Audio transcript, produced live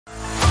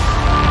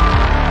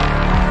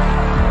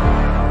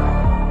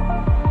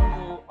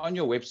on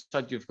your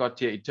website, you've got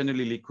here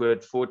eternally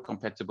liquid, forward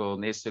compatible,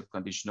 nested,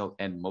 conditional,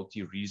 and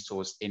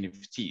multi-resource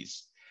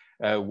NFTs.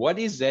 What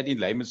is that in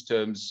layman's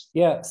terms?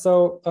 Yeah,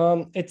 so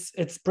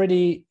it's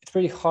pretty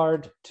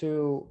hard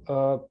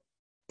to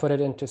put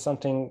it into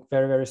something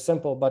very, very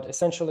simple. But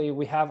essentially,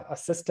 we have a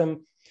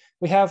system.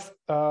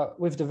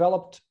 We've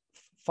developed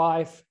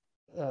 5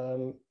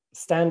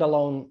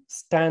 standalone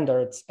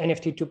standards,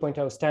 NFT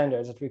 2.0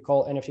 standards that we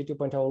call NFT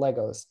 2.0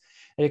 Legos,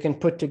 and you can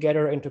put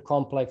together into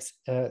complex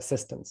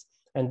systems.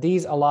 And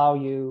these allow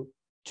you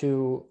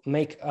to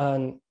make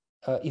an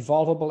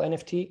evolvable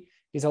NFT.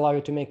 These allow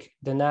you to make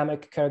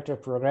dynamic character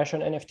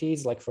progression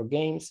NFTs, like for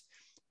games.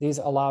 These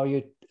allow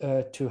you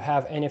to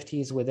have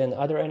NFTs within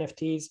other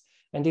NFTs.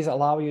 And these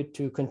allow you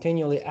to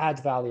continually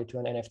add value to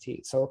an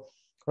NFT. So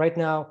right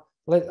now,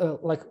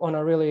 like on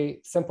a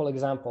really simple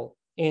example,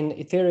 in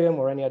Ethereum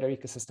or any other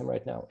ecosystem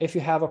right now, if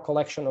you have a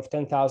collection of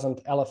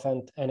 10,000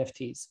 elephant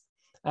NFTs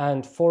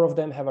and 4 of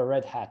them have a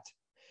red hat,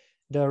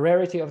 the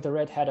rarity of the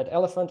red hatted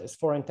elephant is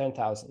 4 in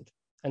 10,000.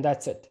 And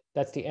that's it.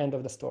 That's the end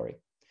of the story.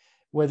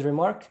 With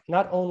Remark,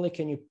 not only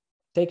can you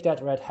take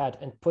that red hat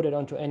and put it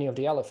onto any of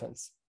the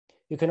elephants,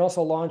 you can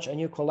also launch a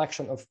new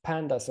collection of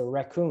pandas or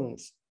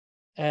raccoons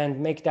and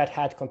make that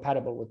hat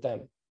compatible with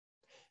them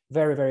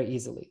very, very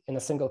easily in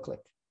a single click.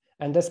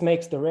 And this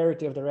makes the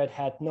rarity of the red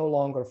hat no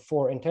longer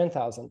 4 in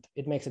 10,000.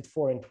 It makes it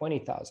 4 in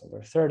 20,000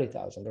 or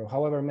 30,000 or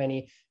however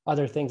many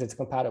other things it's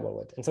compatible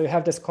with. And so you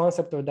have this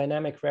concept of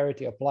dynamic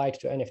rarity applied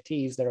to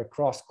NFTs that are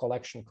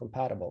cross-collection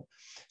compatible.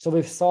 So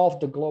we've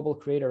solved the global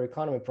creator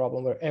economy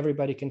problem where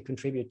everybody can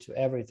contribute to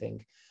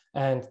everything.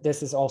 And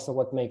this is also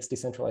what makes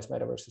decentralized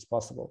metaverses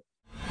possible.